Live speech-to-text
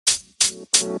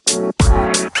Hi,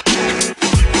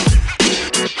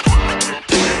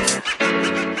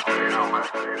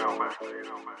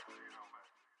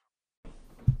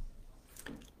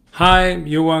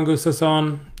 Johan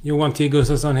Gustafsson, Johan T.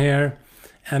 Gustafsson here,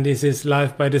 and this is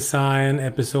Life by Design,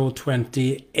 episode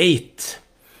 28.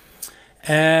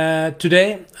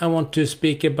 Today, I want to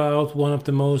speak about one of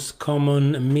the most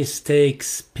common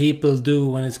mistakes people do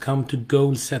when it comes to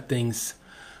goal settings.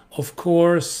 Of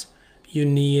course, you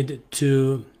need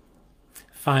to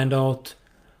find out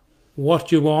what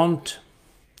you want,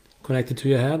 connected to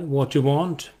your head, what you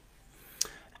want,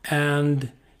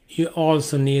 and you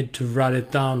also need to write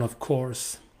it down, of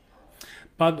course.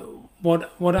 But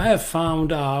what I have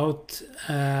found out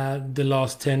the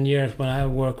last 10 years when I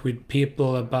work with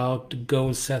people about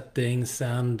goal settings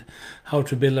and how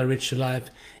to build a richer life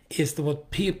is that what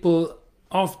people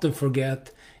often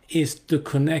forget is to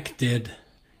connect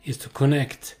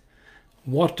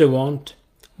what they want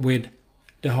with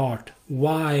the heart,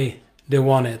 why they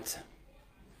want it.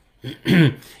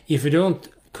 If you don't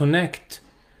connect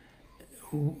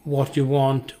what you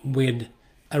want with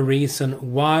a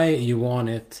reason why you want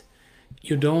it,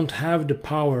 you don't have the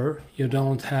power. You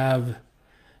don't have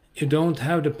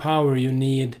the power you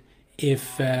need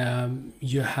if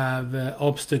you have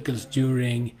obstacles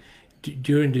during the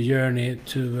journey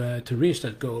to reach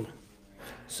that goal.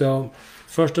 So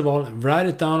first of all, write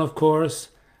it down, of course,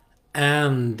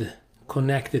 and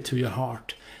connect it to your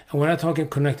heart. And when I'm talking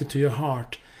connected to your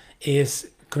heart,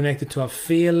 is connected to a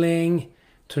feeling,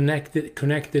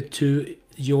 connected to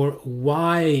your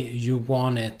why you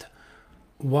want it.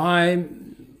 Why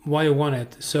you want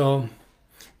it. So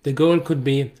the goal could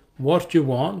be what you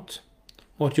want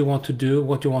to do,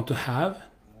 what you want to have,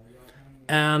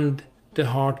 and the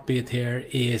heartbeat here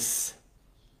is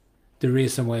the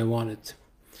reason why you want it.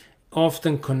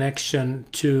 Often connection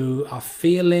to a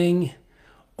feeling,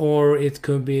 or it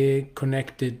could be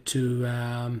connected to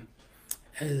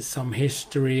some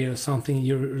history or something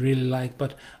you really like,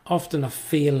 but often a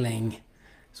feeling.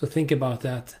 So think about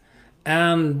that.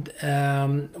 And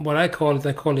what I call it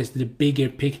the bigger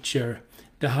picture,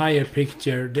 the higher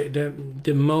picture,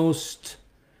 the most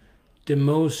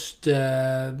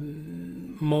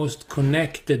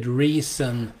connected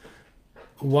reason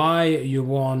why you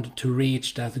want to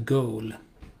reach that goal.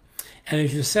 And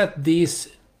if you set these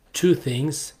two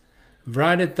things,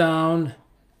 write it down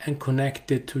and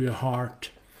connect it to your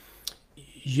heart,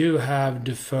 you have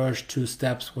the first two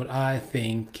steps, what I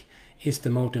think is the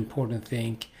most important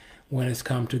thing when it's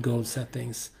come to goal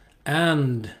settings.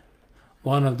 And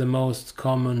one of the most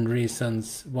common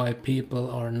reasons why people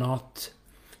are not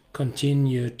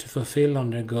continue to fulfill on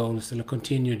their goals or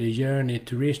continue the journey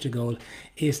to reach the goal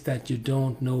is that you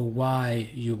don't know why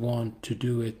you want to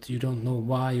do it. You don't know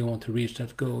why you want to reach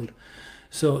that goal.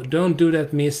 So don't do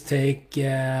that mistake.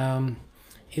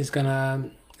 It's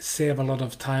gonna save a lot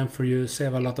of time for you,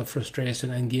 save a lot of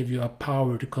frustration, and give you a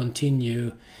power to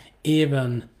continue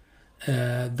even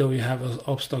though you have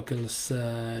obstacles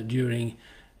during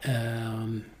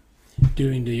the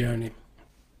journey.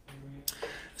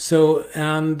 So,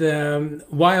 and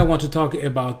why I want to talk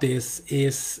about this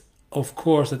is, of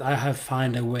course, that I have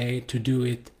found a way to do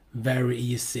it very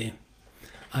easy.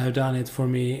 I have done it for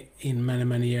me in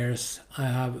many years. I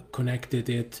have connected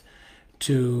it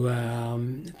to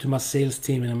my sales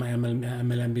team in my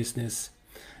MLM business,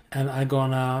 and I'm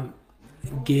gonna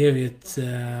give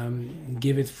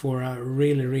it for a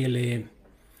really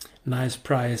nice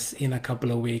price in a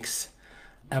couple of weeks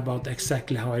about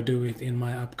exactly how I do it in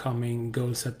my upcoming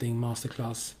goal setting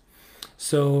masterclass.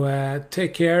 So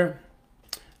take care.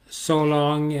 So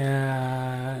long.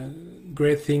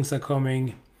 Great things are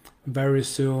coming very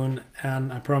soon,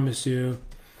 and I promise you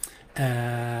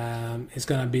it's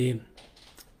gonna be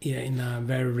in a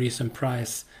very recent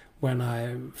price when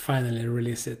I finally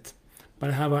release it.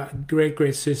 But I have a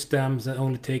great system that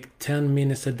only take 10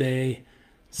 minutes a day,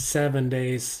 7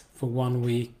 days for 1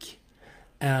 week,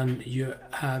 and you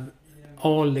have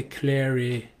all the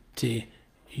clarity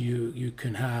you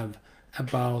can have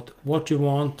about what you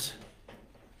want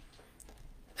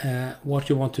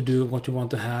to do, what you want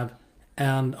to have,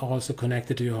 and also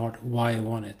connected to your heart why you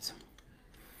want it.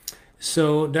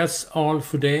 So that's all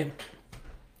for today.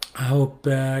 I hope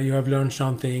you have learned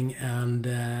something, and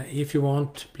if you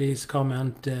want, please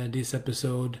comment this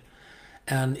episode.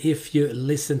 And if you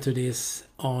listen to this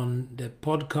on the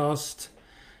podcast,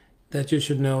 that you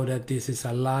should know that this is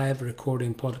a live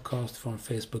recording podcast from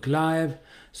Facebook Live.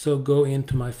 So go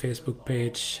into my Facebook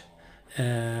page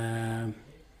and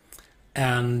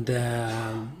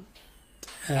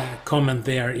comment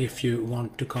there if you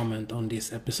want to comment on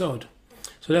this episode.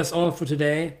 So that's all for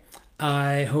today.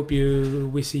 I hope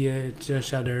we see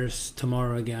each other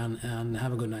tomorrow again, and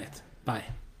have a good night. Bye.